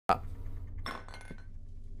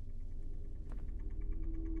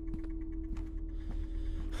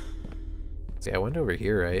See, I went over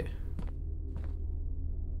here, right?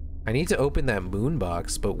 I need to open that moon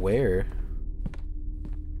box, but where?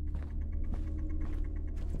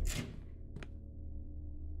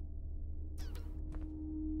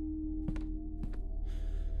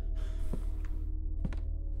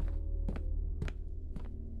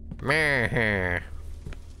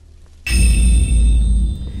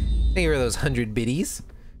 Thank you for those 100 biddies.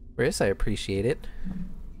 Chris, I appreciate it.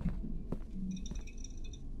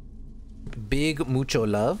 Big mucho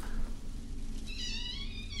love.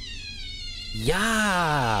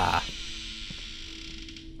 Yeah.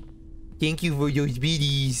 Thank you for those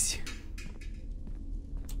biddies.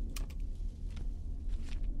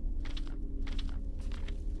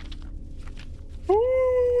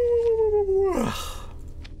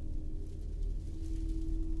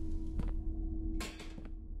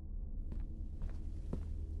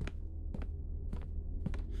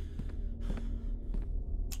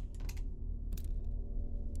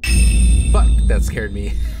 Fuck, that scared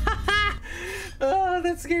me. Oh,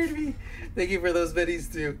 that scared me. Thank you for those biddies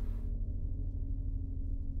too.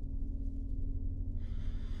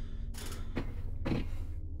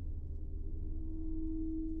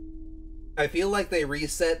 I feel like they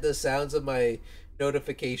reset the sounds of my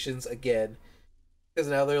notifications again, because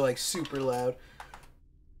now they're like super loud.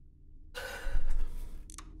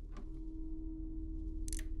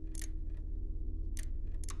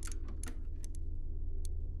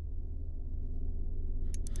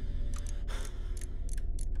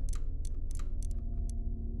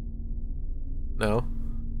 No.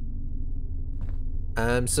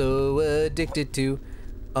 I'm so addicted to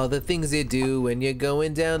all the things you do when you're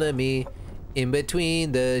going down on me. In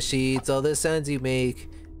between the sheets, all the sounds you make,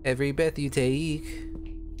 every breath you take.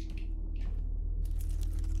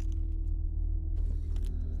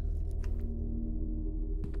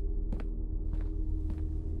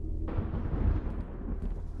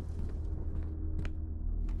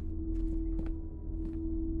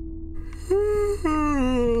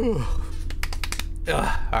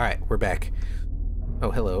 Alright, we're back.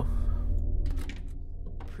 Oh, hello.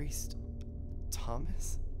 Priest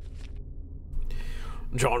Thomas?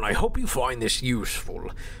 John, I hope you find this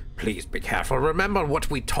useful. Please be careful. Remember what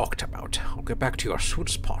we talked about. I'll get back to you as soon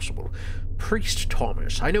as possible. Priest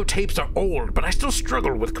Thomas, I know tapes are old, but I still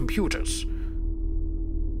struggle with computers.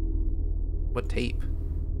 What tape?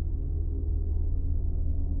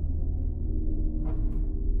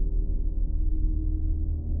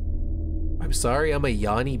 I'm sorry, I'm a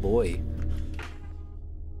Yanni boy.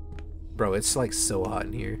 Bro, it's like so hot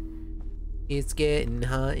in here. It's getting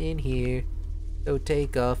hot in here. So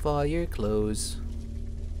take off all your clothes.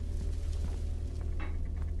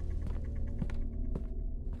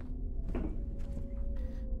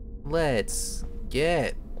 Let's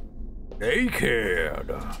get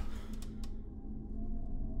naked.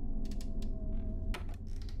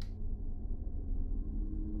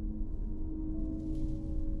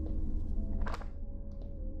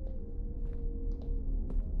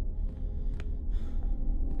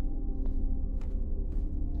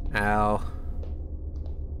 Ow.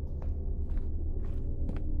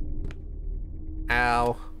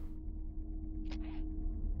 Ow.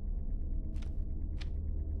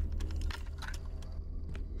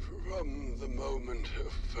 From the moment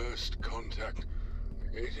of first contact,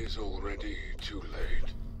 it is already too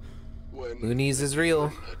late. When Loonies is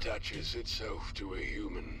real. attaches itself to a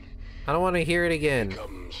human, I don't want to hear it again.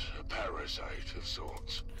 becomes a parasite of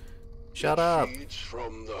sorts. Shut It up. feeds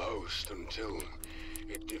from the host until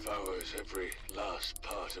it devours every last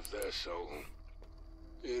part of their soul.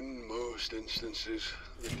 In most instances,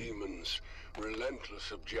 the demon's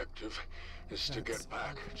relentless objective is to get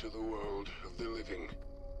back to the world of the living.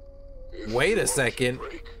 If Wait you a want to second.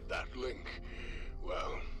 break that link,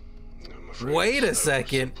 well, I'm afraid Wait a it's no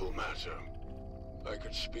second. simple matter. I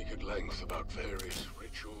could speak at length about various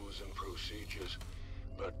rituals and procedures,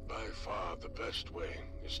 but by far the best way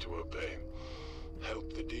is to obey.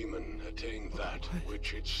 Help the demon attain that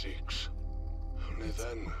which it seeks. Only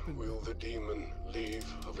then will the demon leave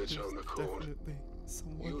of its own accord.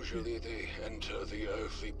 Usually they enter the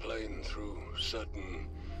earthly plane through certain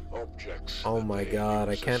objects. Oh that my they god,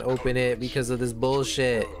 I use can't as open it conduits because of this between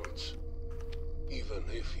bullshit. worlds. Even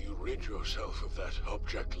if you rid yourself of that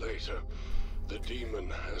object later, the demon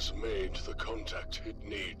has made the contact it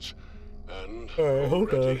needs, and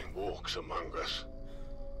already walks among us.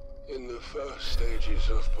 In the first stages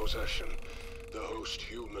of possession, the host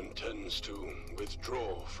human tends to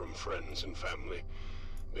withdraw from friends and family,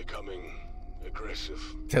 becoming aggressive.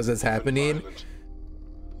 Because it's even happening? violent.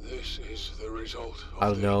 This is the result of I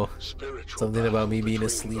don't know. the spiritual Something about me battle being a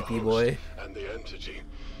between the sleepy host boy. and the entity.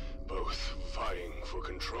 both vying for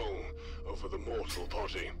control over the mortal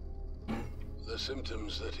body. The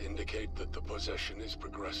symptoms that indicate that the possession is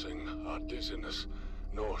progressing are dizziness,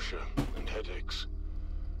 nausea, and headaches.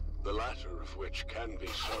 The latter of which can be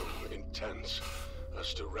so intense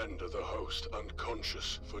as to render the host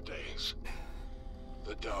unconscious for days.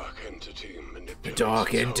 The dark entity manipulates The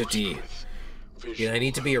dark its host entity. with Yeah, I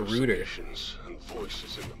need to be a rooter. hallucinations and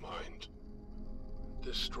voices in the mind.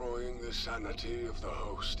 Destroying the sanity of the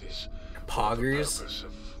host is for the Poggers. purpose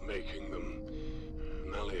of making them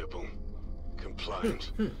malleable,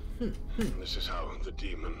 compliant. This is how the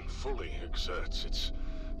demon fully exerts its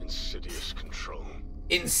insidious control.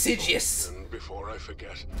 Insidious. And before I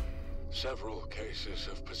forget, several cases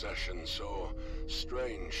of possession saw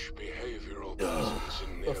strange behavioral patterns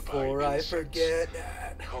in nearby Before I insects. forget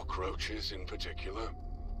that. Cockroaches in particular.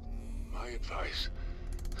 My advice,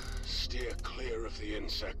 steer clear of the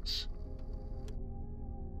insects.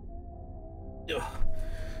 Ugh.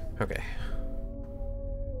 Okay.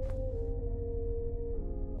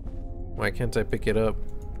 Why can't I pick it up?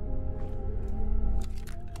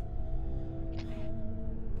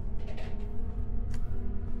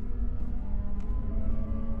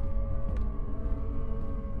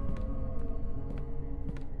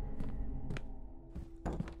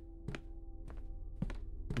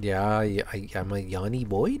 Yeah, I'm a Yanni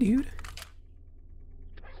boy, dude.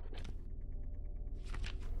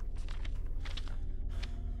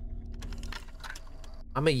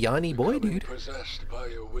 I'm a Yanni boy, dude. Possessed by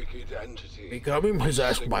a wicked entity. Becoming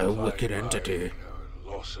possessed by a signified wicked by, entity.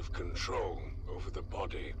 Loss of control over the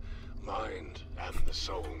body, mind, and the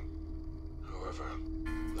soul. However,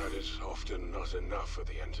 that is often not enough for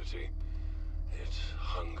the entity. It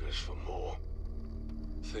hungers for more.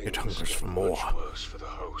 Things hungers get for more. Much worse for the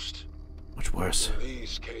host. Much worse. In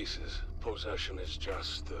these cases, possession is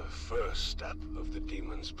just the first step of the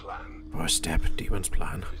demon's plan. First step, demon's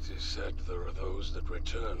plan. It is said there are those that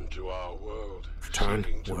return to our world, Return,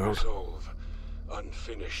 seeking to world. resolve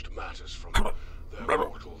unfinished matters from their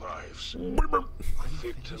mortal lives.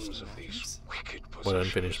 Victims of these wicked What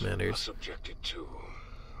unfinished possessions are matters? subjected to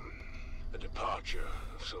a departure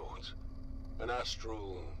of sorts, an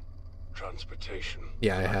astral transportation.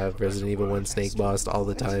 Yeah, I have Resident Evil 1 Snake Boss all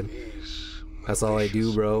the time. These That's all I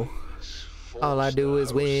do, bro. malicious All I do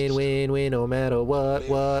is win, hosts win, win, no matter what.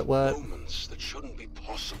 live moments that shouldn't be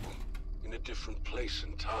possible in a different place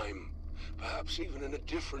and time, perhaps even in a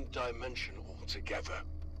different dimension altogether.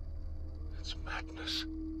 It's madness.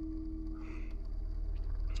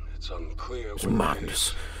 It's unclear It's when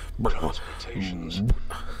madness. these transportations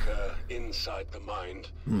occur inside the mind,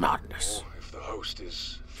 Madness. or if the host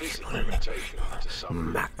is physically taken to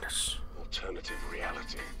some Madness. alternative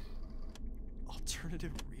reality.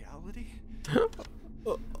 Alternative reality?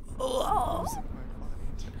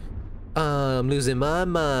 I'm losing my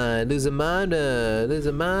mind, losing my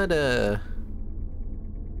losing my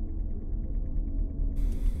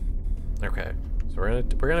Okay, so we're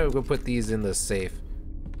gonna go put these in the safe.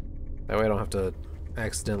 That way I don't have to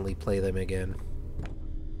accidentally play them again.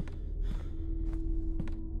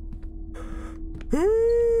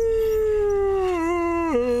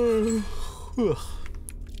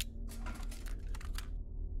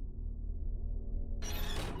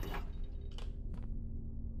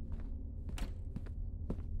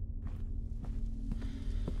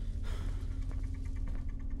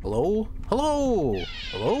 Hello? Hello?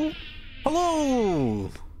 Hello?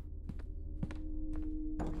 Hello?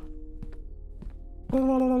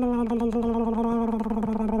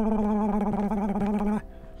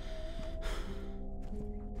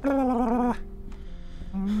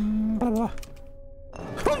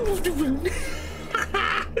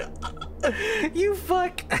 You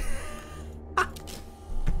fuck.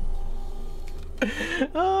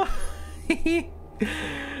 Oh.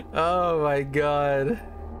 Oh my god.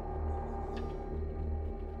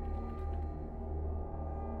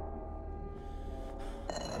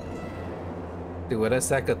 Dude, what a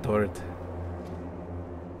sack of tort.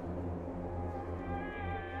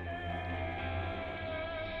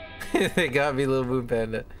 They got me, Little Moon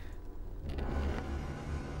Panda.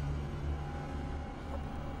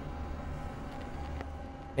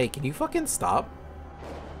 Hey, can you fucking stop?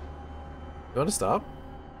 You wanna stop?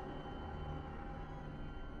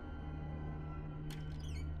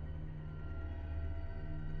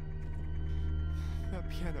 That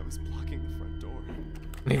piano was blocking the front door.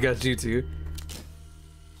 He got you too.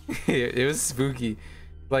 It was spooky.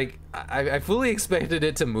 Like, I fully expected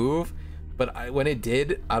it to move, but when it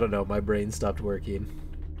did, I don't know, my brain stopped working.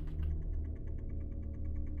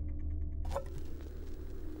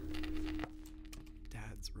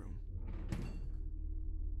 Dad's room.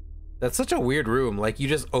 That's such a weird room. Like, you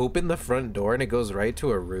just open the front door and it goes right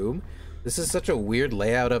to a room. This is such a weird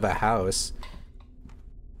layout of a house.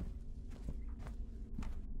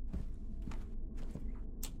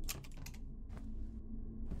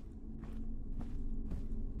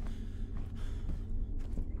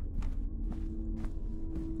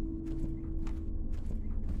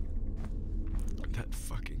 That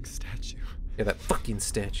fucking statue. Yeah, that fucking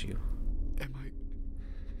statue. Am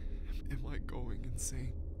I going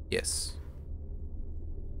insane? Yes.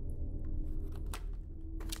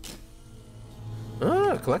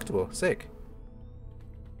 Ah, collectible. Sick.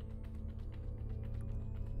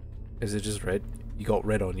 Is it just red? You got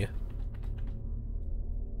red on you.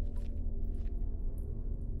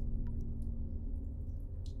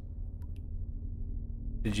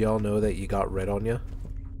 Did y'all know that you got red on you?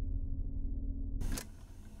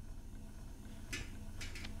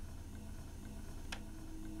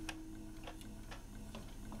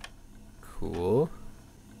 Cool.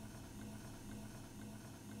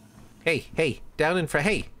 Hey, down in front.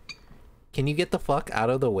 Hey, can you get the fuck out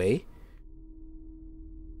of the way?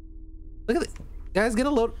 Look at it. Guys, get a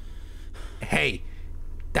load. Hey,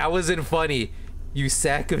 that wasn't funny, you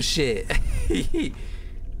sack of shit.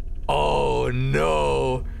 Oh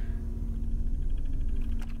no.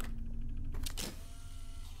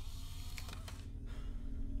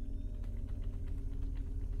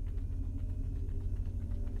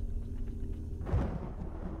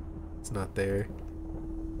 It's not there.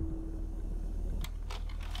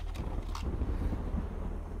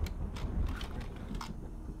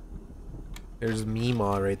 There's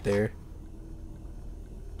Meemaw right there.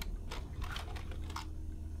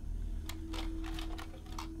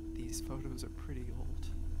 These photos are pretty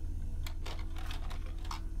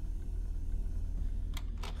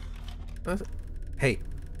old. Hey.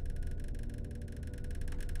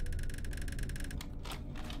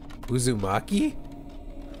 Uzumaki?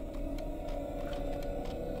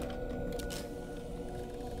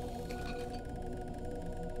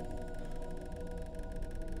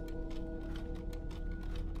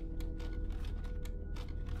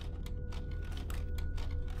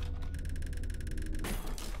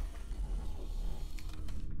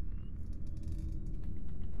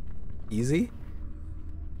 Easy?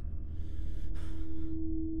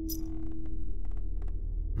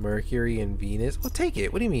 Mercury and Venus? Well, take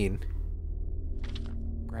it. What do you mean?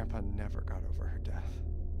 Grandpa never got over her death.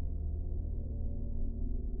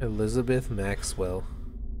 Elizabeth Maxwell.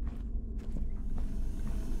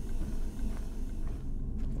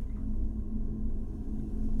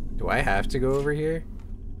 Do I have to go over here?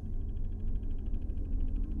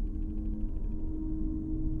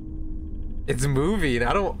 It's moving.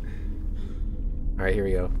 I don't... Alright, here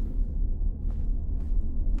we go.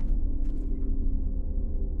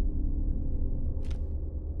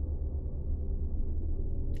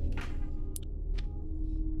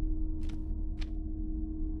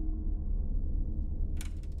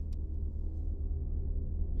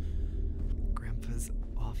 Grandpa's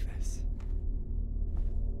office.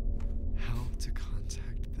 How to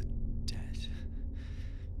contact the dead.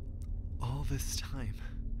 All this time,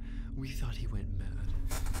 we thought he went mad.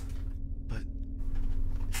 But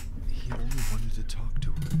he only wanted to talk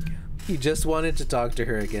to her again. He just wanted to talk to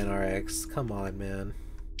her again, RX. Come on, man.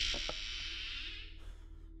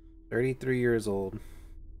 33 years old.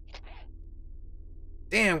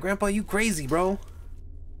 Damn, Grandpa, you crazy, bro.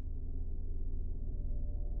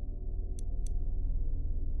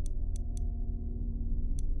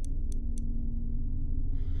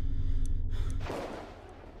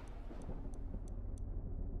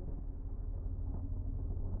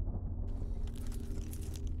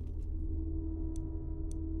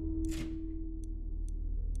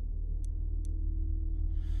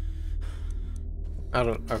 I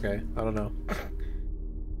don't know.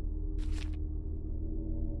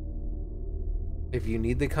 If you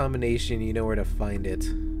need the combination, you know where to find it.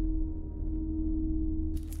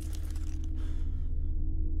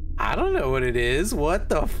 I don't know what it is. What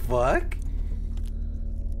the fuck?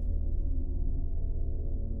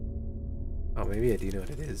 Oh, maybe I do know what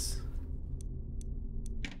it is.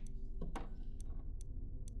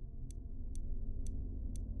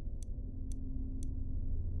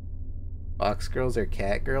 Fox girls or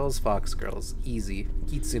cat girls? Fox girls. Easy.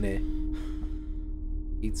 Kitsune.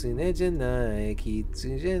 Kitsune janai.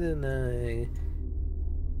 Kitsune janai.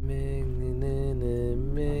 Me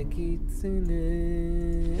kitsune.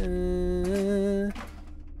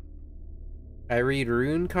 I read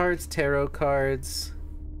rune cards, tarot cards,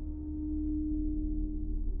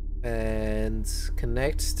 and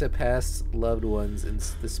connect to past loved ones in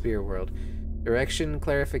the spirit world. Direction,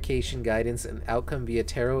 clarification, guidance, and outcome via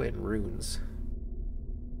tarot and runes.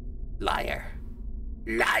 Liar.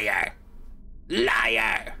 Liar.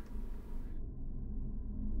 Liar.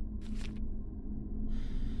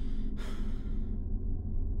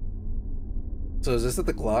 So is this at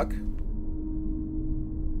the clock?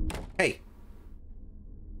 Hey.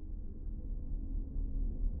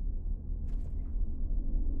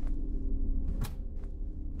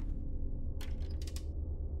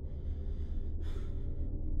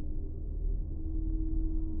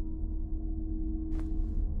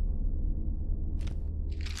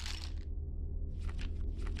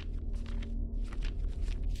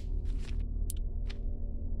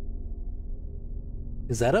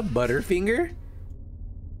 Is that a Butterfinger?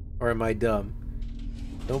 Or am I dumb?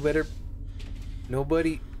 No better.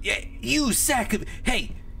 Nobody. Yeah, you sack of.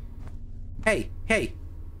 Hey! Hey, hey!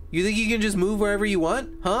 You think you can just move wherever you want?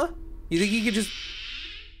 Huh? You think you can just.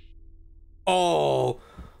 Oh!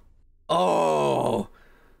 Oh!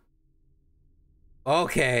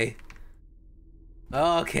 Okay.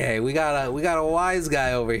 Okay, we got a wise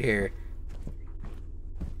guy over here.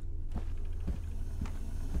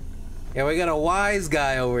 Yeah, we got a wise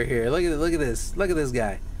guy over here. Look at this. Look at this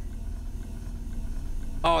guy.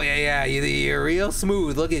 Oh yeah, you're real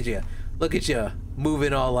smooth. Look at you. Look at you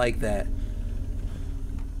moving all like that.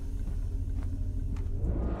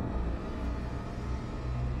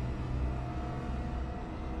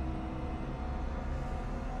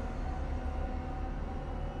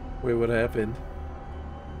 Wait, what happened?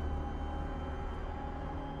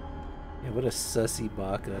 Yeah, what a sussy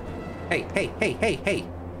baka. Hey, hey, hey, hey, hey!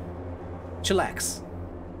 Chillax.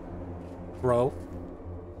 Bro.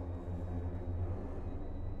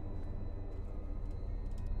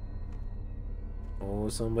 Oh,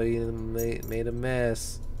 somebody made a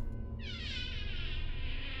mess.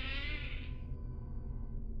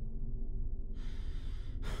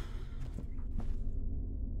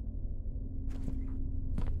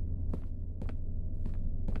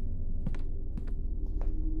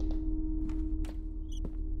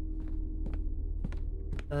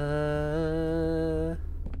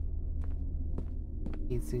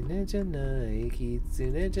 Kitsune janai,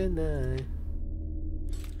 kitsune janai.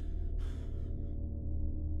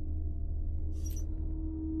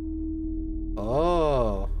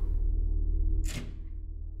 Oh.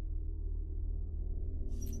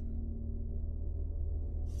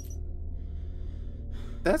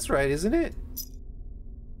 That's right, isn't it?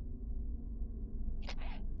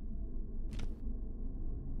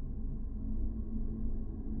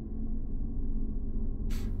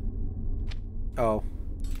 Oh.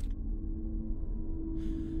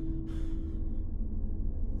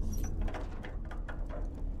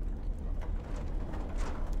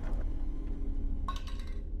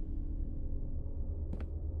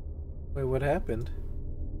 Wait, what happened?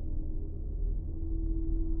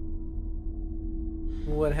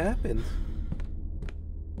 What happened?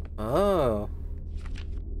 Oh.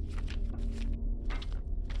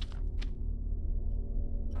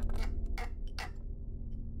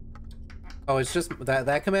 Oh, it's just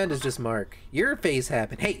that command is just Mark. Your face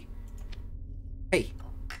happened. Hey. Hey.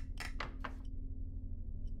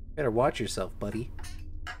 Better watch yourself, buddy.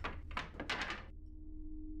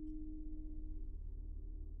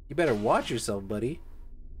 You better watch yourself, buddy.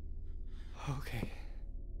 Okay.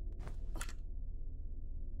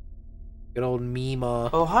 Good old Mima.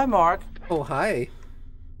 Oh, hi, Mark. Oh, hi.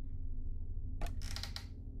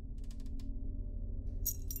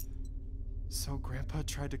 So Grandpa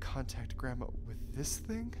tried to contact Grandma with this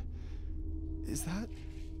thing? Is that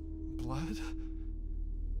blood?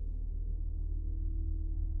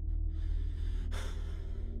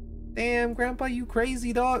 Damn, Grandpa, you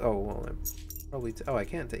crazy dog. Oh, well, I'm probably. Oh, I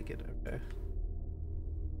can't take it. Okay.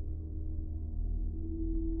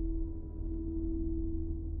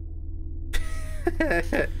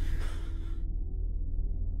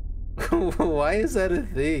 Why is that a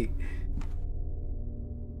thing?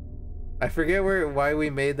 I forget why we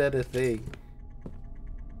made that a thing.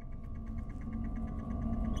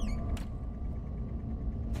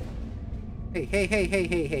 Hey, hey, hey, hey,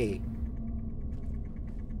 hey, hey.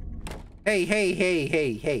 Hey, hey, hey,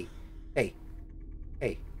 hey, hey. Hey.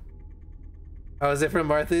 Hey. Oh, is it from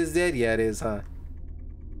Martha is Dead? Yeah, it is, huh?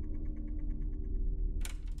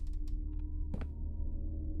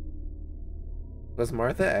 Was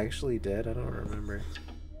Martha actually dead? I don't remember.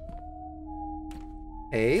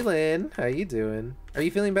 Hey, Lynn. How you doing? Are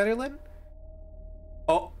you feeling better, Lynn?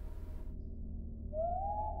 Oh.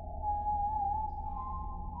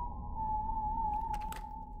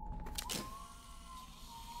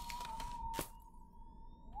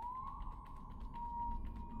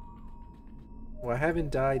 Well, I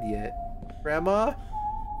haven't died yet. Grandma?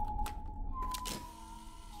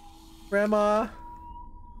 Grandma?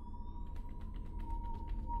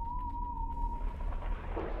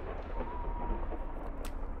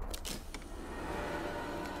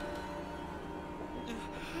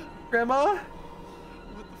 Grandma?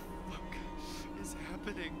 What the fuck is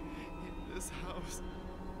happening in this house?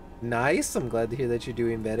 Nice. I'm glad to hear that you're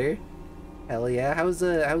doing better. Hell yeah. How's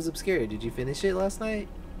Obscure? Did you finish it last night?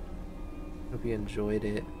 Hope you enjoyed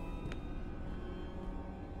it.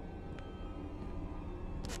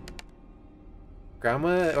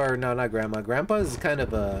 Grandma, or no, not grandma. Grandpa's kind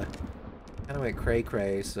of like cray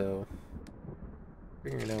cray, so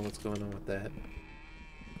figuring out what's going on with that.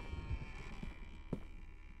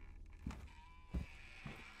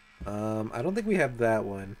 I don't think we have that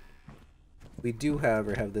one. We do,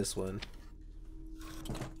 however, have this one.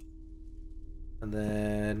 And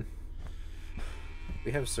then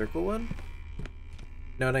we have circle one?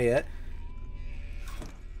 No, not yet.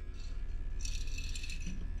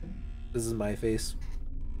 This is my face.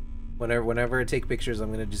 Whenever I take pictures,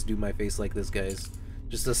 I'm gonna just do my face like this, guys.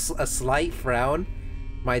 Just a slight frown.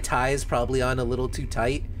 My tie is probably on a little too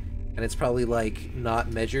tight, and it's probably like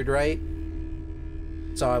not measured right.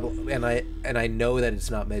 So I know that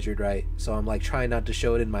it's not measured right. So I'm like trying not to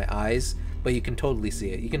show it in my eyes, but you can totally see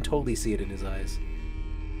it. You can totally see it in his eyes.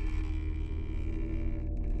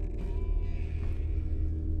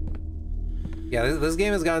 Yeah, this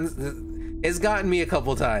game has gotten me a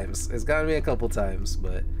couple times. It's gotten me a couple times,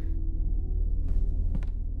 but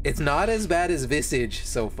it's not as bad as Visage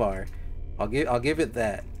so far. I'll give it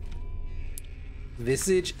that.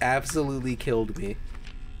 Visage absolutely killed me.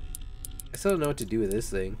 I still don't know what to do with this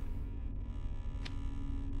thing.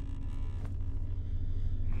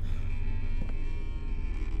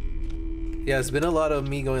 Yeah, it's been a lot of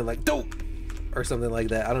me going like dope or something like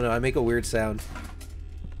that. I don't know, I make a weird sound.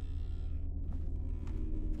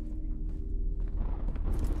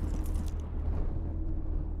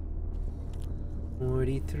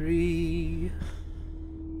 $43.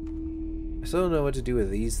 I still don't know what to do with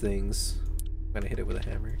these things. I'm gonna hit it with a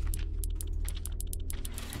hammer.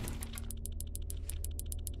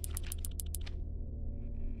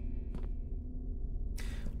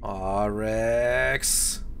 Aw,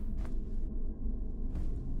 Rex.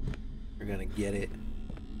 We're gonna get it.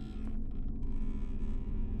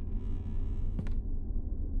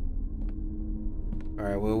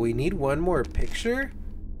 Alright, well, we need one more picture.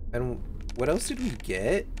 And what else did we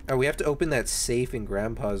get? Oh, we have to open that safe in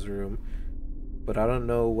Grandpa's room. But I don't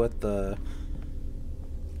know what the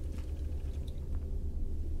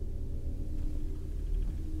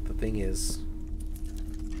thing is.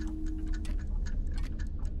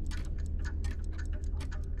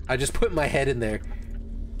 I just put my head in there.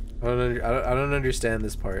 I don't understand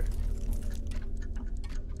this part.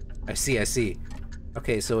 I see.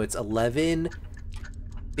 Okay, so it's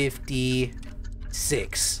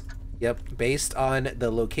 11:56. Yep, based on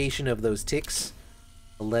the location of those ticks,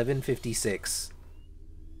 11:56.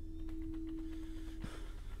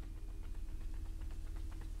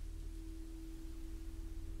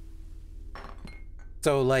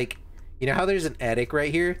 So like, you know how there's an attic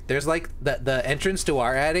right here? There's like the entrance to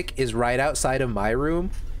our attic is right outside of my room.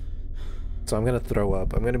 So I'm gonna throw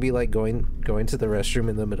up. I'm gonna be like going to the restroom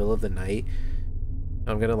in the middle of the night.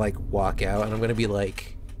 I'm gonna like walk out and I'm gonna be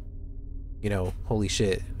like, you know, holy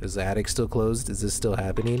shit, is the attic still closed? Is this still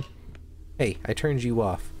happening? Hey, I turned you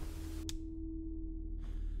off.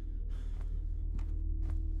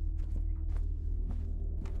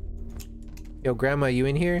 Yo, Grandma, you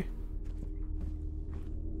in here?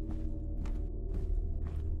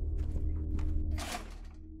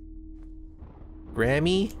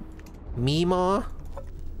 Grammy? Meemaw?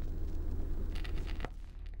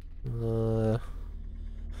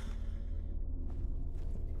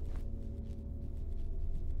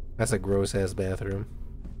 That's a gross ass bathroom.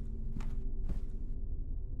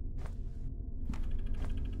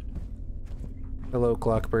 Hello,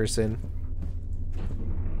 clock person.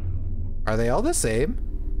 Are they all the same?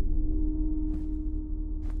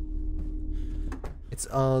 It's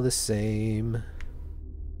all the same.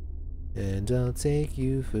 And I'll take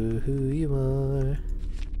you for who you are.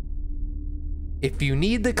 If you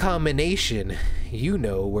need the combination, you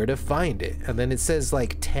know where to find it. And then it says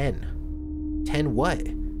like 10. 10 what?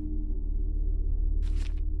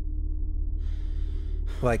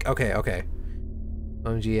 Like, okay.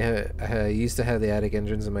 OMG, I used to have the attic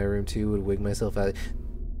entrance in my room too, would wig myself out.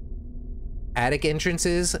 Attic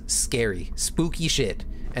entrances, scary, spooky shit.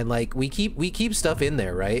 And like, we keep stuff in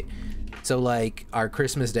there, right? So like, our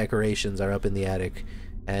Christmas decorations are up in the attic,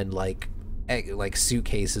 and like, like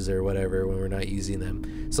suitcases or whatever when we're not using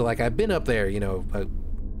them. So like I've been up there, you know, a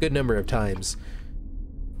good number of times,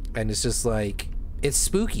 and it's just like it's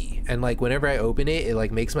spooky. And like whenever I open it, it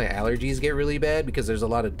like makes my allergies get really bad because there's a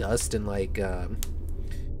lot of dust and like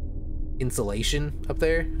insulation up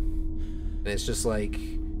there, and it's just like,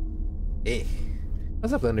 eh.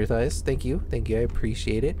 What's up, Underthighs? Thank you, I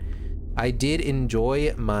appreciate it. I did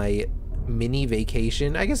enjoy my mini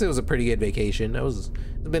vacation. I guess it was a pretty good vacation. It's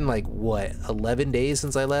been like what, 11 days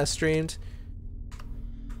since I last streamed.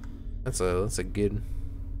 That's a good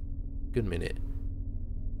minute.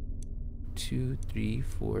 2 3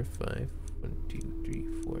 4 5 1 2 3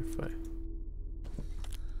 4 5.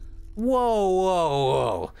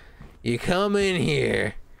 Whoa, you come in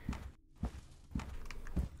here.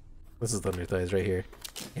 This is Thunderthighs right here.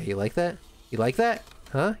 Yeah, you like that? You like that?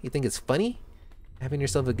 Huh? You think it's funny? Having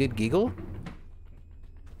yourself a good giggle?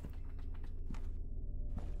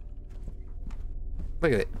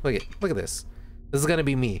 Look at it. Look at this. This is gonna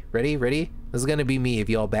be me. Ready? This is gonna be me if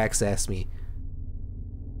y'all backsass me.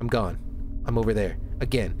 I'm gone. I'm over there.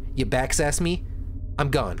 Again. You backsass me? I'm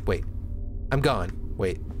gone. Wait. I'm gone.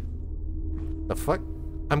 Wait. The fuck?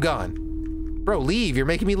 I'm gone. Bro, leave. You're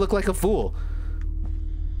making me look like a fool.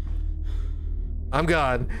 I'm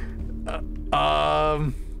gone.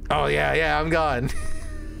 Oh yeah, I'm gone.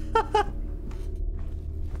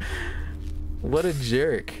 What a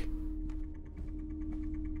jerk.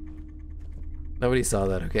 Nobody saw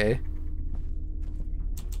that, okay?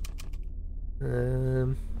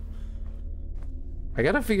 I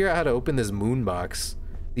gotta figure out how to open this moon box.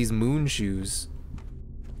 These moon shoes.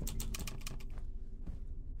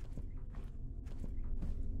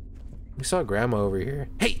 We saw Grandma over here.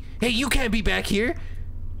 Hey, you can't be back here!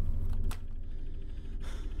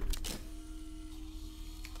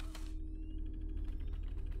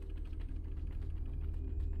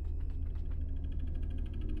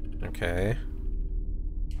 Okay.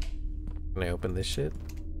 Can I open this shit?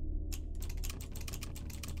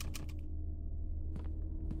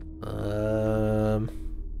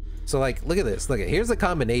 So like, look at this. Look at, here's the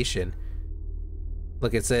combination.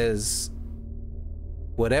 Look, it says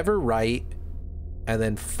whatever right and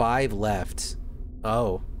then 5 left.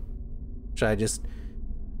 Oh. Should I just...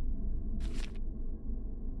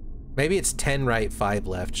 Maybe it's 10 right, 5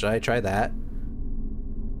 left. Should I try that?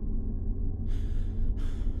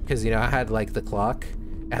 Because, you know, I had like the clock.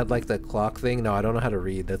 I had like the clock thing. No, I don't know how to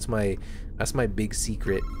read. That's my big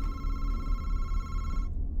secret.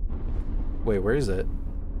 Wait, where is it?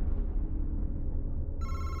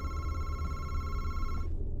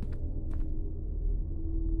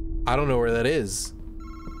 I don't know where that is.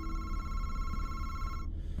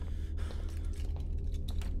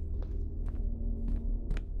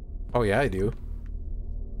 Oh yeah, I do.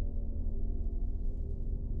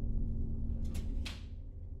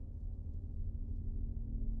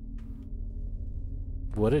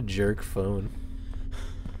 What a jerk phone.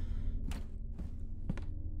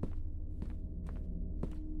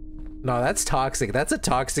 No, that's toxic. That's a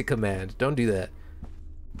toxic command. Don't do that.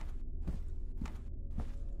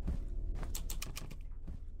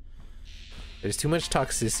 There's too much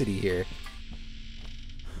toxicity here.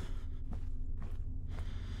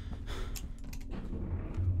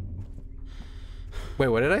 Wait,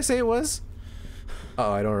 what did I say it was?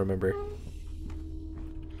 Oh, I don't remember.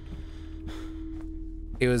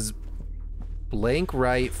 It was blank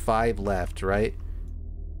right, 5 left, right?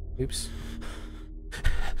 Oops.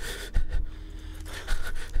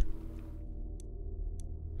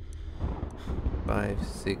 5,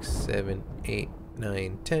 6, 7, 8,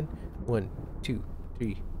 9, 10. 1, 2,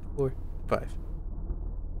 3, 4, 5.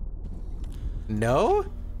 No?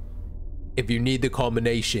 If you need the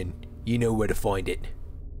combination, you know where to find it.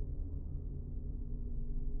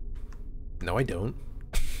 No, I don't.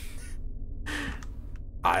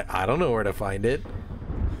 I don't know where to find it.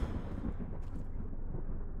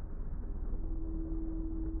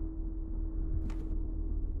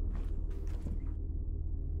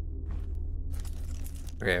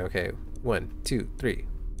 Okay. 1, 2, 3.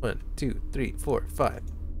 1, 2, 3, 4, 5.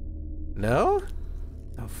 No?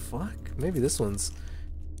 The fuck? Maybe this one's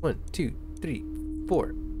 1, 2, 3,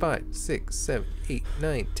 4, 5, 6, 7, 8,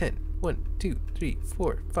 9, 10. 1, 2, 3,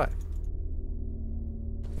 4, 5.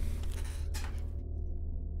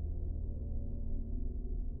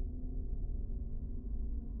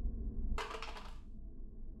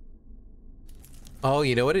 Oh,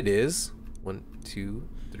 you know what it is? 1, 2,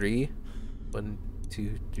 3. 1,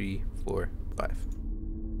 2, 3, 4, 5.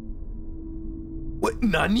 What?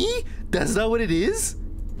 Nani? That's not what it is?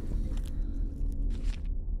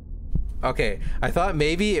 Okay, I thought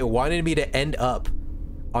maybe it wanted me to end up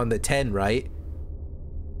on the 10, right?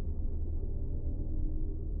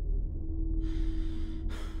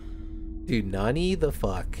 Dude, Nani the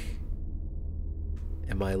fuck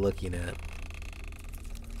am I looking at?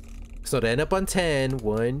 So to end up on 10,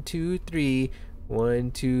 1, 2, 3,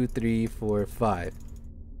 1, 2, 3, 4, 5.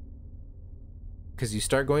 Because you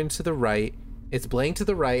start going to the right, it's blank to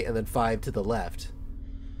the right and then 5 to the left.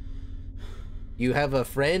 You have a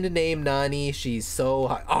friend named Nani, she's so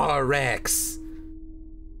high. Oh, Rex!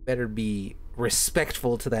 Better be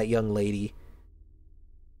respectful to that young lady.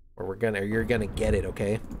 Or you're gonna get it,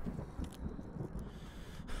 okay?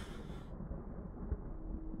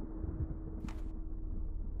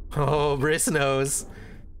 Oh, Briss knows.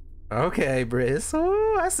 Okay, Briss.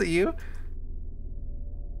 Oh, I see you.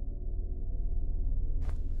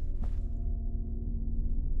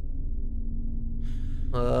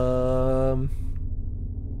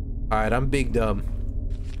 Alright, I'm big dumb.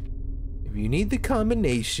 If you need the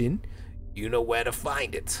combination, you know where to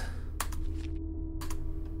find it.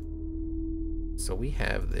 So we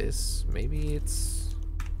have this. Maybe it's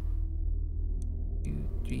 2,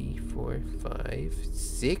 3, 4, 5,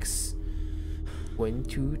 6. 1,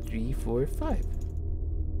 2, 3, 4, 5.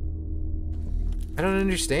 I don't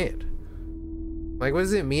understand. Like, what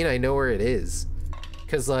does it mean I know where it is?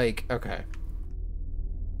 Because, like, okay.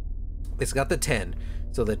 It's got the 10.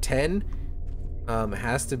 So the 10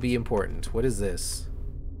 has to be important. What is this?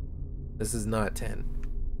 This is not 10.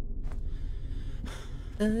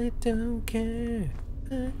 I don't care.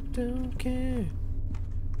 I don't care.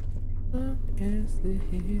 Long as the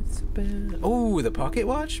hits about. Oh, the pocket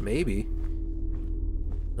watch? Maybe.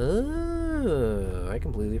 Oh, I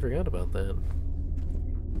completely forgot about that.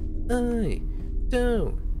 I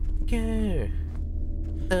don't care.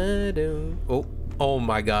 I don't. Oh, oh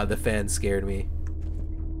my god, the fan scared me.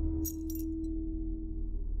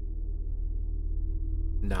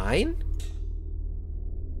 9?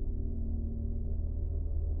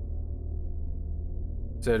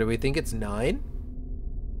 So do we think it's 9?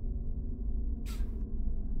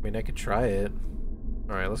 I mean, I could try it.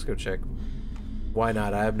 Alright, let's go check. Why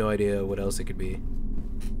not? I have no idea what else it could be.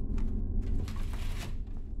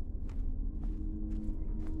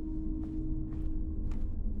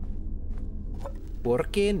 ¿Por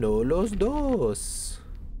qué no los dos?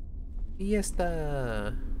 Y ya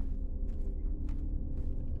está.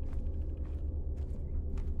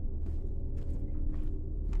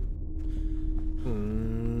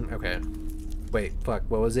 Okay. Wait, fuck,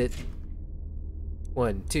 what was it?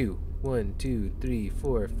 1, 2, 1, 2, 3,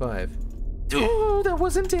 4, 5. Oh, that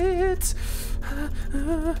wasn't it!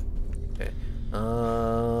 Okay.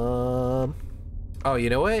 Oh, you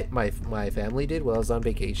know what? My family did while I was on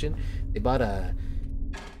vacation? They bought a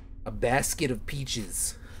basket of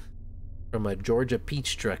peaches from a Georgia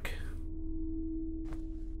peach truck.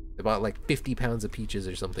 They bought like 50 pounds of peaches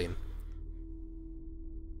or something.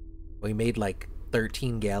 We made like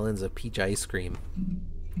 13 gallons of peach ice cream.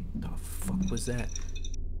 What the fuck was that?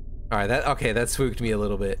 Alright, that spooked me a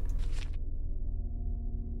little bit.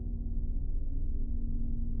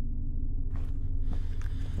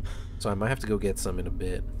 So I might have to go get some in a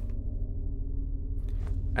bit.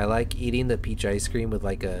 I like eating the peach ice cream with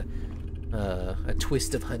like a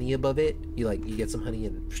twist of honey above it. You get some honey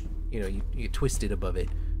and you know you twist it above it.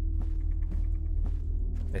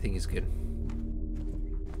 I think it's good.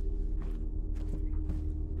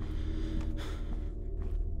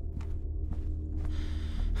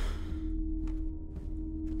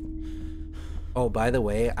 Oh, by the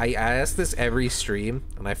way, I ask this every stream,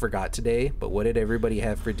 and I forgot today, but what did everybody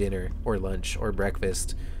have for dinner, or lunch, or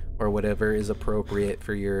breakfast, or whatever is appropriate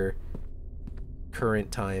for your current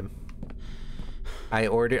time? I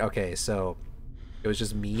ordered, okay, so it was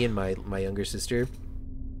just me and my younger sister.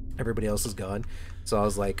 Everybody else is gone. So I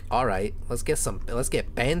was like, alright, let's get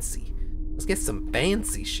fancy. Let's get some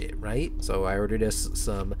fancy shit, right? So I ordered us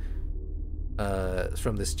some,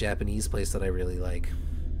 from this Japanese place that I really like.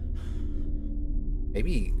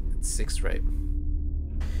 Maybe it's 6, right?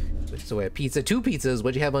 So we have pizza, 2 pizzas.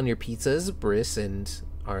 What'd you have on your pizzas, Briss and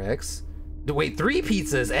RX? Wait, 3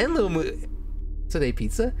 pizzas and little today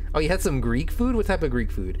pizza? Oh, you had some Greek food? What type of Greek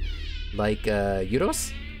food? Like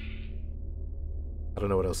gyros? I don't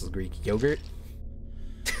know what else is Greek. Yogurt?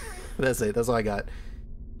 That's it. That's all I got.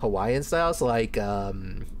 Hawaiian style, so like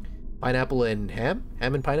pineapple and ham?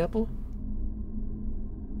 Ham and pineapple?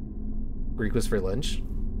 Greek was for lunch.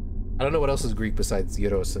 I don't know what else is Greek besides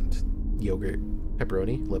gyros and yogurt.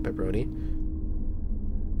 Pepperoni. Love pepperoni.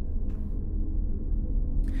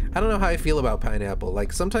 I don't know how I feel about pineapple.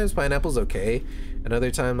 Like, sometimes pineapple's okay. Another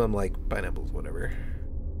time I'm like, pineapple's whatever.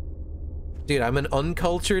 Dude, I'm an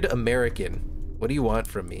uncultured American. What do you want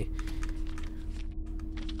from me?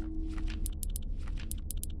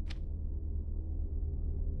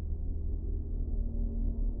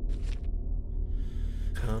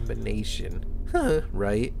 Combination. Huh,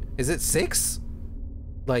 right. Is it 6?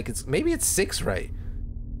 Like, maybe it's 6, right?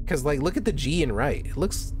 Because, like, look at the G in right. It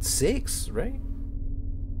looks 6, right?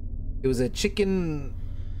 It was a chicken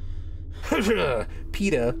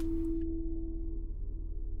pita.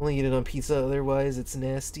 Only eat it on pizza, otherwise it's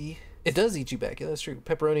nasty. It does eat you back. Yeah, that's true.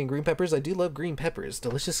 Pepperoni and green peppers. I do love green peppers.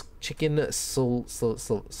 Delicious chicken souvlaki.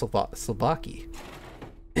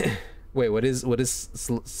 Wait, what is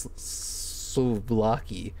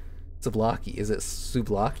souvlaki? Souvlaki. Is it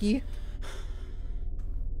souvlaki?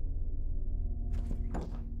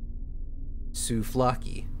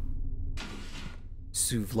 Souvlaki.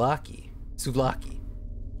 Souvlaki. Souvlaki.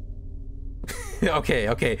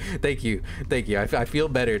 Okay. Thank you. I feel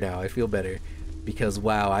better now. I feel better. Because,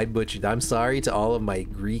 wow, I butchered. I'm sorry to all of my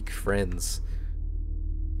Greek friends.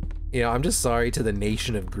 You know, I'm just sorry to the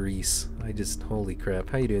nation of Greece. Holy crap.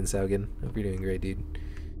 How you doing, Saugen? Hope you're doing great, dude.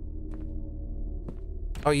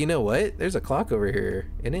 Oh, you know what? There's a clock over here,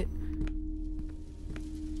 isn't it?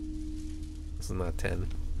 This is not 10.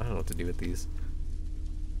 I don't know what to do with these.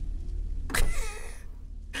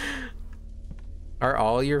 Are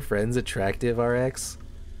all your friends attractive, RX?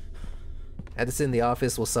 Madison in the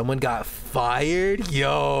office. Well, someone got fired?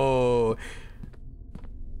 Yo!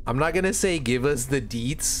 I'm not gonna say give us the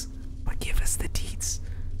deets, but give us the deets.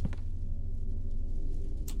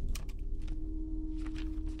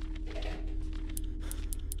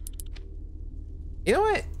 You know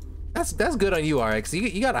what? That's good on you, RX.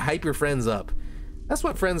 You gotta hype your friends up. That's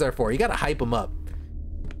what friends are for. You gotta hype them up.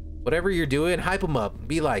 Whatever you're doing, hype them up.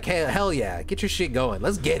 Be like, hey, hell yeah, get your shit going.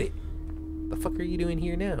 Let's get it. The fuck are you doing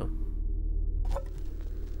here now?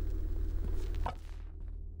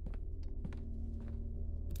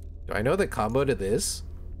 Do I know the combo to this?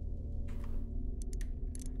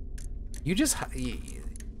 You just...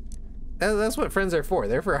 That's what friends are for.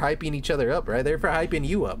 They're for hyping each other up, right? They're for hyping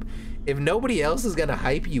you up. If nobody else is gonna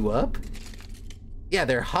hype you up... Yeah,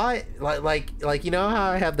 they're hot. Like you know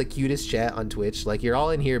how I have the cutest chat on Twitch? Like, you're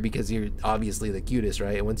all in here because you're obviously the cutest,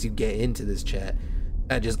 right? And once you get into this chat,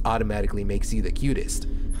 that just automatically makes you the cutest.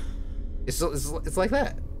 It's like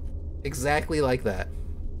that. Exactly like that.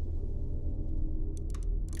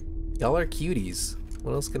 Y'all are cuties.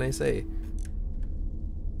 What else can I say?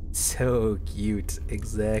 So cute.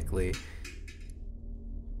 Exactly.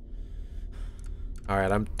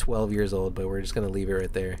 Alright, I'm 12 years old, but we're just gonna leave it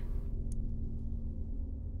right there.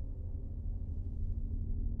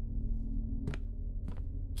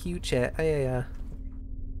 Cute chat. Oh, yeah.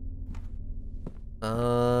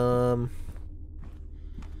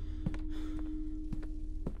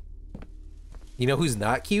 You know who's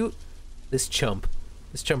not cute? This chump.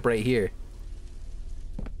 This chump right here.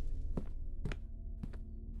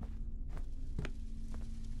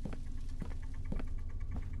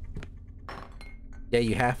 Yeah,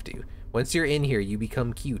 you have to. Once you're in here, you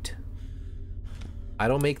become cute. I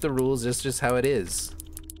don't make the rules, it's just how it is.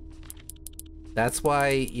 That's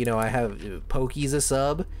why, you know, I have Pokey's a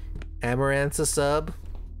sub, Amaranth's a sub,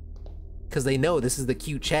 because they know this is the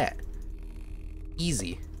cute chat.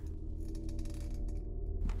 Easy.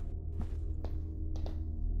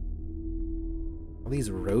 All these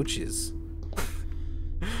roaches.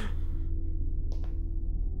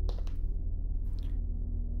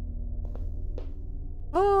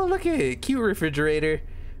 Oh, look at it. Cute refrigerator.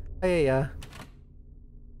 Hey,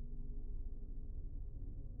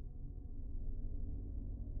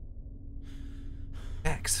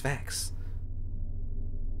 Facts.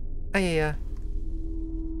 Hey,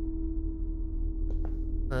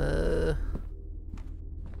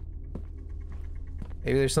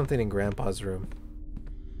 maybe there's something in Grandpa's room.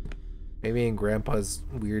 Maybe in Grandpa's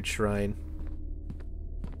weird shrine.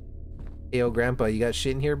 Hey, yo, Grandpa, you got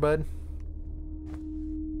shit in here, bud?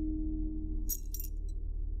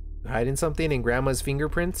 You hiding something in Grandma's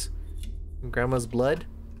fingerprints? In Grandma's blood?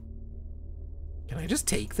 Can I just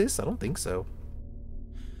take this? I don't think so.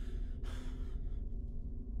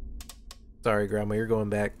 Sorry, Grandma, you're going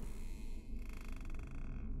back.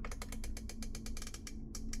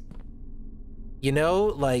 You know,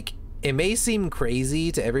 like, it may seem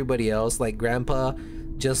crazy to everybody else, like Grandpa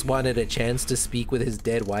just wanted a chance to speak with his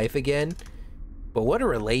dead wife again, but what a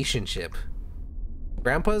relationship.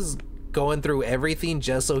 Grandpa's going through everything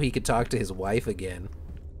just so he could talk to his wife again.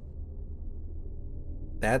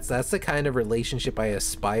 That's the kind of relationship I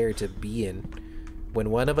aspire to be in. When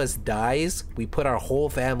one of us dies, we put our whole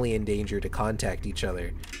family in danger to contact each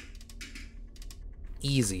other.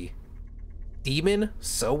 Easy. Demon?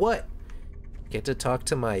 So what? Get to talk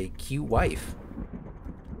to my cute wife.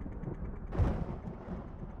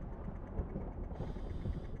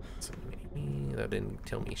 That didn't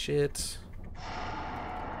tell me shit.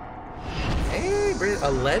 Hey,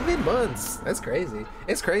 11 months. That's crazy.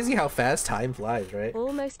 It's crazy how fast time flies, right?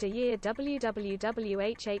 Almost a year.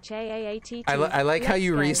 WWWHHAAATT. I like how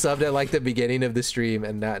you Let's go. resubbed at like the beginning of the stream,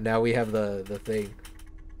 and now we have the thing.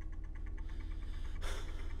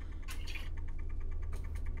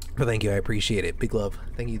 But thank you, I appreciate it. Big love.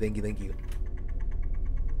 Thank you, thank you, thank you.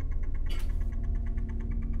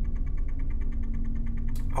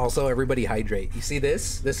 Also, everybody hydrate. You see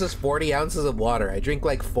this? This is 40 ounces of water. I drink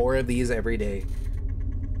like 4 of these every day.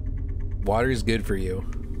 Water is good for you.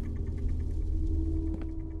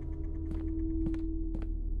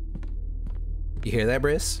 You hear that,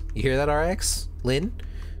 Briss? You hear that, RX? Lynn?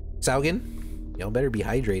 Saugen? Y'all better be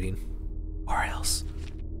hydrating. Or else.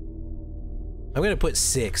 I'm gonna put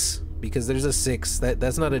 6, because there's a 6.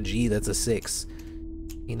 That's not a G, that's a 6.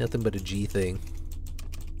 Ain't nothing but a G thing.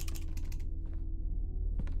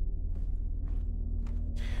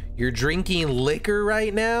 You're drinking liquor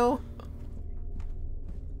right now?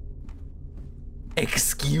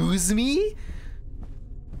 Excuse me?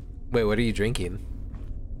 Wait, what are you drinking?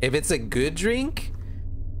 If it's a good drink,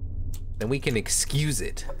 then we can excuse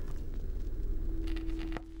it.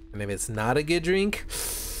 And if it's not a good drink,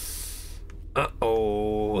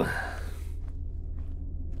 uh-oh.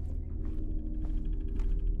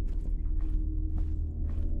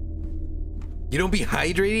 You don't be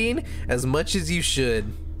hydrating as much as you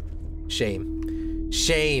should. Shame.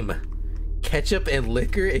 Shame. Ketchup and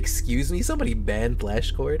liquor? Excuse me? Somebody ban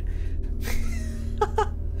Flashcord?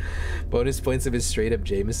 Bonus points if it's straight up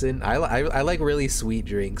Jameson. I like really sweet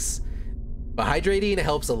drinks. But hydrating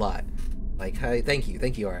helps a lot. Like, thank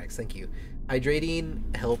you, RX, thank you.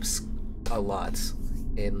 Hydrating helps a lot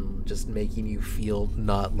in just making you feel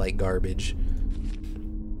not like garbage.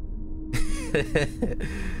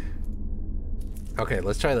 Okay,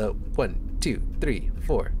 let's try the 1, 2, 3,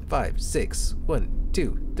 4, 5, 6. 1,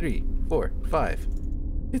 2, 3, 4, 5.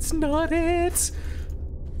 It's not it.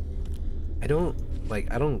 I don't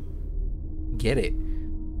get it.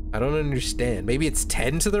 I don't understand. Maybe it's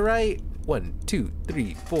 10 to the right? 1, 2,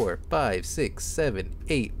 3, 4, 5, 6, 7,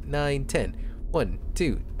 8, 9, 10. 1,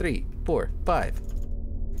 2, 3, 4, 5.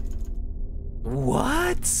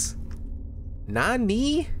 What?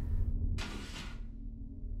 Nani?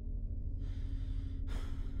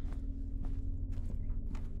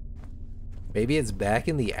 Maybe it's back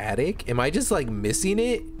in the attic? Am I just like missing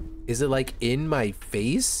it? Is it like in my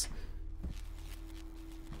face?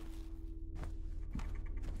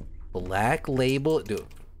 Black label, dude.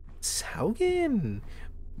 Saugen.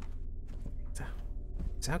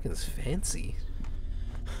 Saugen's fancy.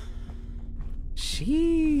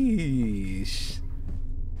 Sheesh.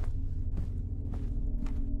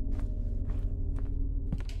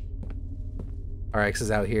 RX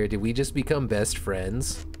is out here. Did we just become best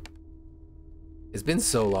friends? It's been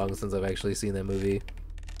so long since I've actually seen that movie.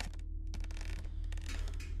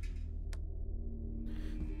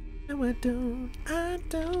 No, I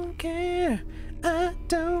don't care. I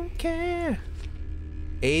don't care.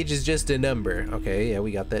 Age is just a number. Okay, yeah,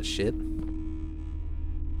 we got that shit.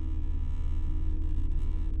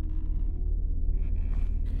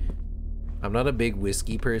 I'm not a big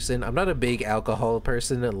whiskey person. I'm not a big alcohol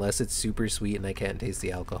person unless it's super sweet and I can't taste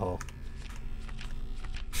the alcohol.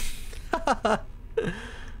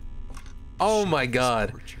 Oh my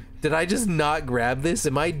god. Did I just not grab this?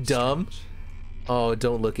 Am I dumb? Oh,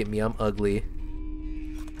 don't look at me. I'm ugly.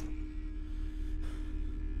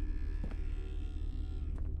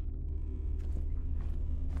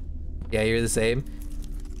 Yeah, you're the same.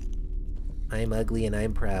 I'm ugly and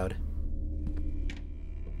I'm proud.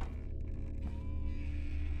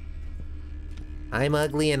 I'm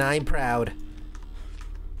ugly and I'm proud.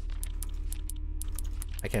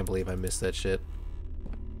 I can't believe I missed that shit.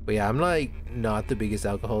 But yeah, I'm like not the biggest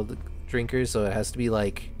alcohol drinker, so it has to be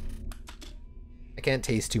like, I can't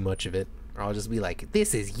taste too much of it, or I'll just be like,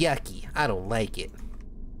 this is yucky. I don't like it.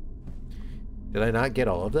 Did I not get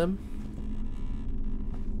all of them?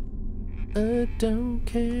 I don't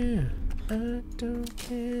care. I don't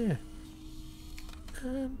care.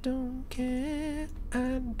 I don't care.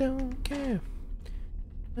 I don't care.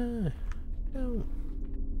 I don't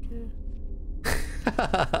care.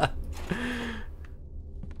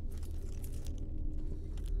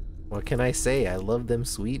 What can I say? I love them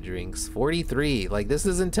sweet drinks. 43. Like, this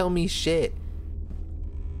doesn't tell me shit.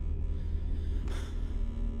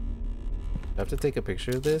 I have to take a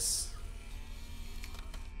picture of this.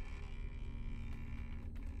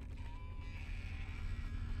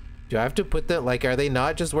 Do I have to put that, like, are they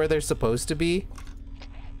not just where they're supposed to be?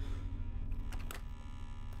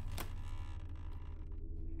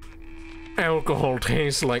 Alcohol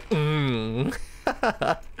tastes like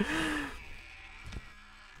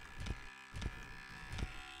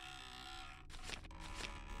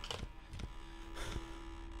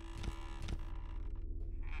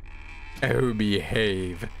Oh,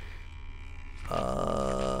 behave.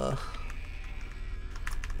 I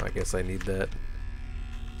guess I need that.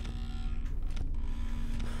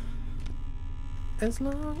 As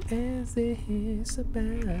long as it's about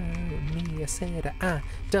me, I said I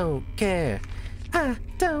don't care. I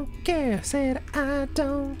don't care. Said I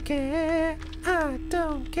don't care. I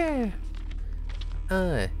don't care.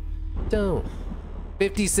 I don't.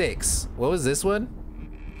 56. What was this one?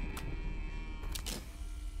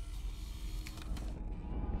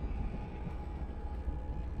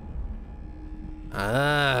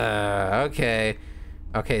 Ah, okay.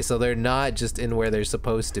 Okay, so they're not just in where they're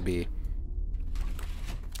supposed to be.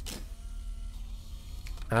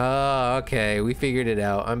 Oh, okay. We figured it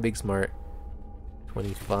out. I'm big smart.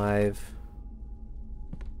 25.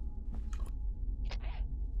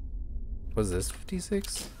 What is this?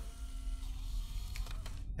 56?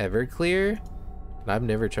 Everclear? I've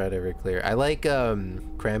never tried Everclear. I like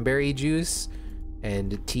cranberry juice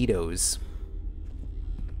and Tito's,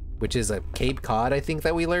 which is a Cape Cod, I think,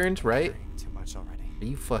 that we learned, right? Too much already. Are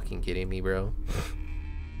you fucking kidding me, bro?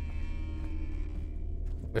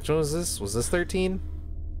 Which one was this? Was this 13?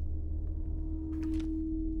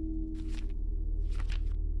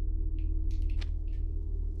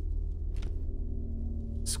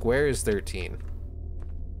 Square is 13.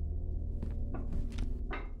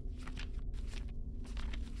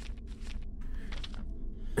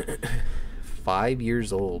 Five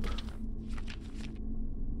years old.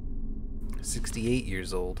 68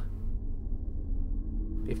 years old.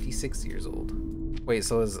 56 years old. Wait,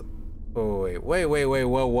 so is... Oh, wait,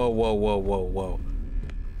 whoa.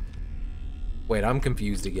 Wait, I'm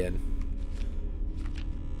confused again.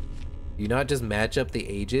 Do you not just match up the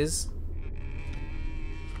ages?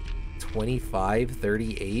 25,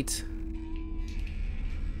 38?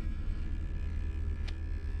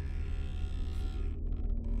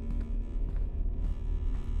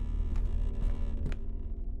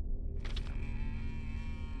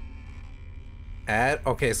 Add?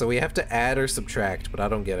 Okay, so we have to add or subtract, but I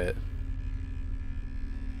don't get it.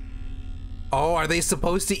 Oh, are they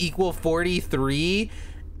supposed to equal 43?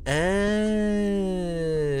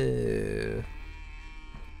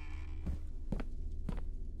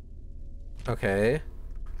 Okay.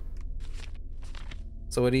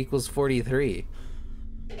 So it equals 43.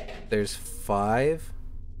 There's 5.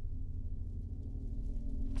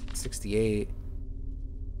 68.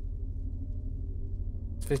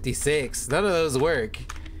 56. None of those work.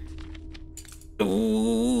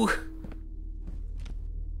 Ooh.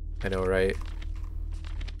 I know, right?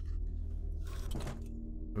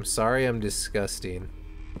 I'm sorry I'm disgusting.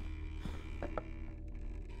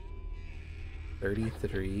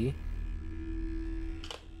 33.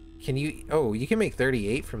 Can you... Oh, you can make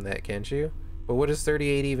 38 from that, can't you? But what does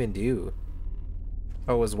 38 even do?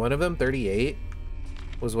 Oh, was one of them 38?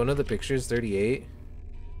 Was one of the pictures 38?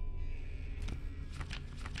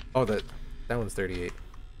 Oh, that one's 38.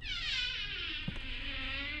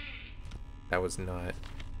 That was not.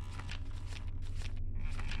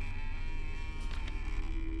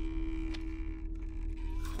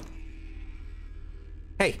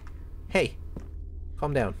 Hey,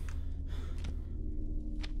 calm down.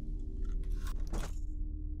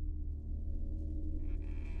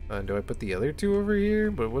 Do I put the other two over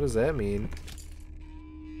here? But what does that mean?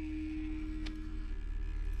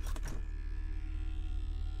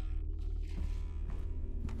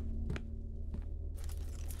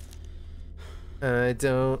 I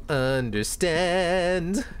don't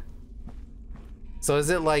understand. So is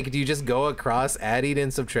it like, do you just go across adding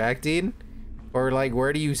and subtracting? Or like,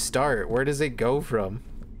 where do you start? Where does it go from?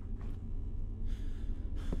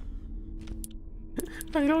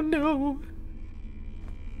 I don't know.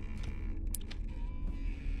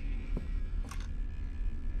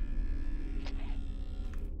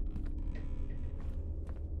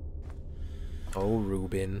 Oh,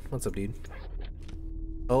 Ruben. What's up, dude?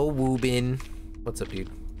 Oh, Woobin. What's up, dude?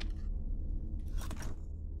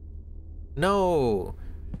 No!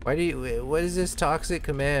 Why do you... What is this toxic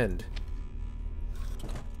command?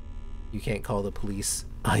 You can't call the police.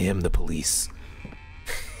 I am the police.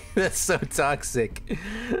 That's so toxic.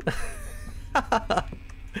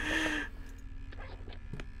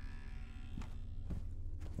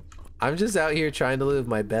 I'm just out here trying to live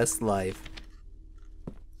my best life.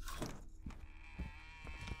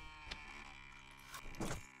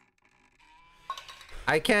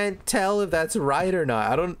 I can't tell if that's right or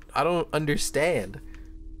not. I don't understand.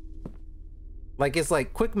 Like, it's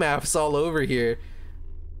like quick maths all over here,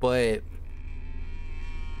 but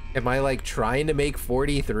am I like trying to make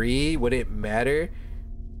 43? Would it matter?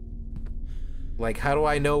 Like, how do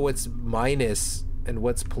I know what's minus and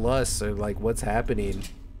what's plus, or like what's happening?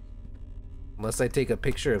 Unless I take a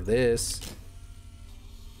picture of this. Is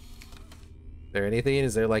there anything?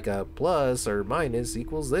 Is there like a plus or minus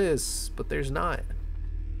equals this? But there's not.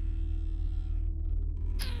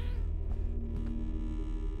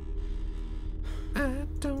 I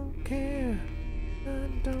don't care. I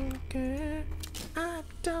don't care. I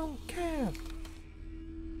don't care.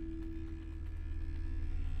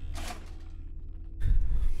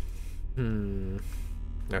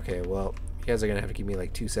 Okay, well, you guys are gonna have to give me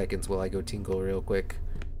like 2 seconds while I go tinkle real quick.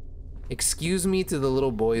 Excuse me to the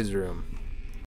little boy's room.